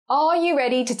Are you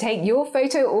ready to take your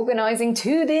photo organizing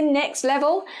to the next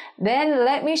level? Then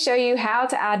let me show you how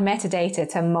to add metadata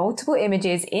to multiple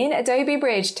images in Adobe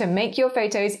Bridge to make your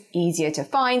photos easier to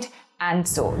find and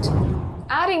sort.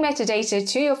 Adding metadata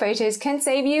to your photos can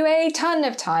save you a ton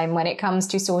of time when it comes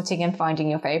to sorting and finding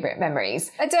your favorite memories.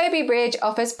 Adobe Bridge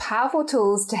offers powerful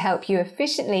tools to help you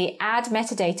efficiently add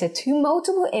metadata to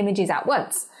multiple images at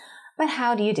once. But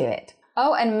how do you do it?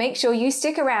 Oh, and make sure you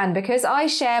stick around because I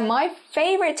share my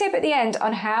favorite tip at the end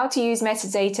on how to use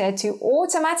metadata to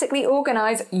automatically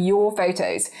organize your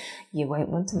photos. You won't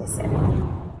want to miss it.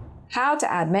 How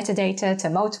to add metadata to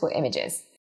multiple images.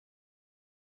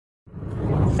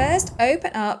 First,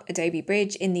 open up Adobe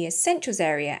Bridge in the Essentials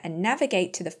area and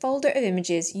navigate to the folder of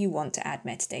images you want to add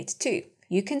metadata to.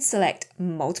 You can select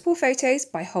multiple photos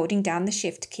by holding down the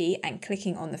Shift key and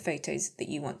clicking on the photos that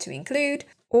you want to include,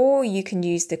 or you can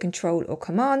use the Control or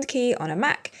Command key on a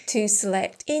Mac to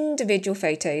select individual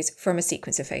photos from a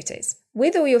sequence of photos.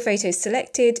 With all your photos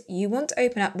selected, you want to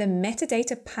open up the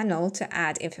Metadata panel to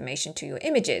add information to your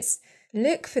images.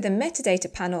 Look for the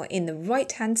Metadata panel in the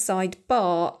right-hand side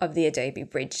bar of the Adobe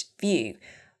Bridge view.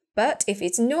 But if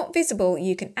it's not visible,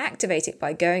 you can activate it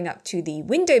by going up to the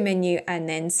Window menu and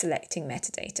then selecting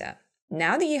Metadata.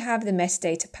 Now that you have the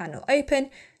Metadata panel open,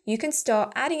 you can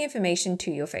start adding information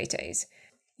to your photos.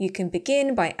 You can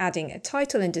begin by adding a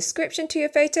title and description to your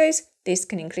photos. This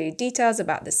can include details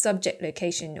about the subject,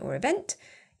 location, or event.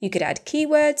 You could add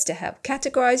keywords to help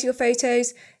categorize your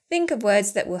photos. Think of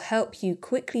words that will help you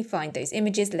quickly find those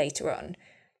images later on.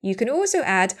 You can also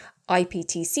add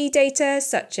IPTC data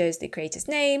such as the creator's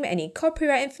name, any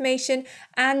copyright information,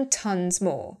 and tons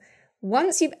more.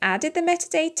 Once you've added the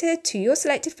metadata to your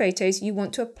selected photos, you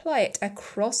want to apply it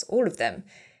across all of them.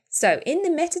 So in the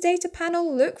metadata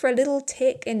panel, look for a little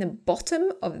tick in the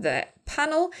bottom of the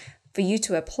panel for you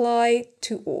to apply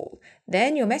to all.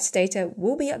 Then your metadata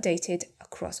will be updated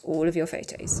across all of your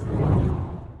photos.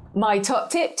 My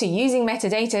top tip to using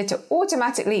metadata to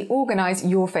automatically organize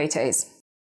your photos.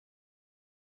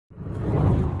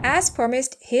 As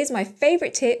promised, here's my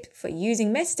favorite tip for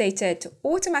using metadata to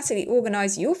automatically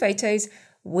organize your photos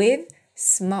with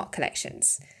Smart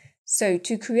Collections. So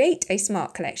to create a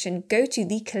Smart Collection, go to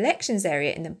the Collections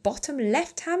area in the bottom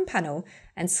left-hand panel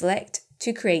and select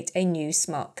to create a new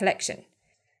Smart Collection.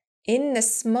 In the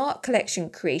Smart Collection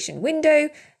creation window,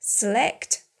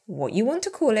 select what you want to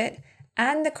call it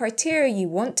and the criteria you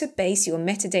want to base your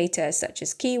metadata such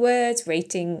as keywords,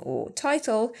 rating, or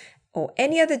title, or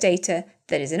any other data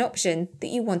that is an option that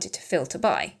you want it to filter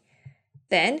by.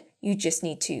 Then you just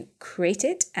need to create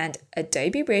it and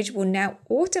Adobe Bridge will now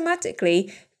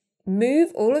automatically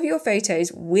move all of your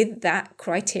photos with that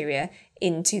criteria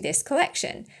into this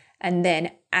collection. And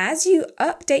then as you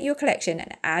update your collection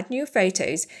and add new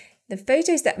photos, the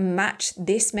photos that match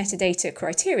this metadata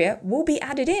criteria will be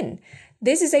added in.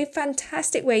 This is a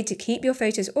fantastic way to keep your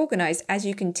photos organized as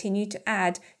you continue to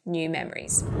add new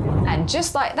memories. And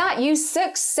just like that, you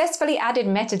successfully added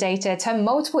metadata to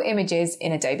multiple images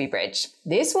in Adobe Bridge.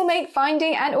 This will make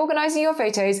finding and organizing your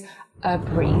photos a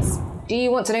breeze. Do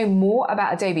you want to know more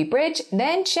about Adobe Bridge?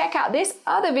 Then check out this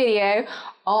other video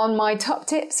on my top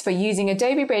tips for using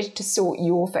Adobe Bridge to sort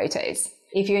your photos.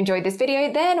 If you enjoyed this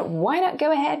video, then why not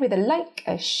go ahead with a like,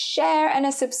 a share, and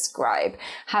a subscribe.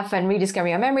 Have fun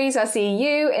rediscovering your memories. I'll see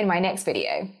you in my next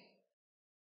video.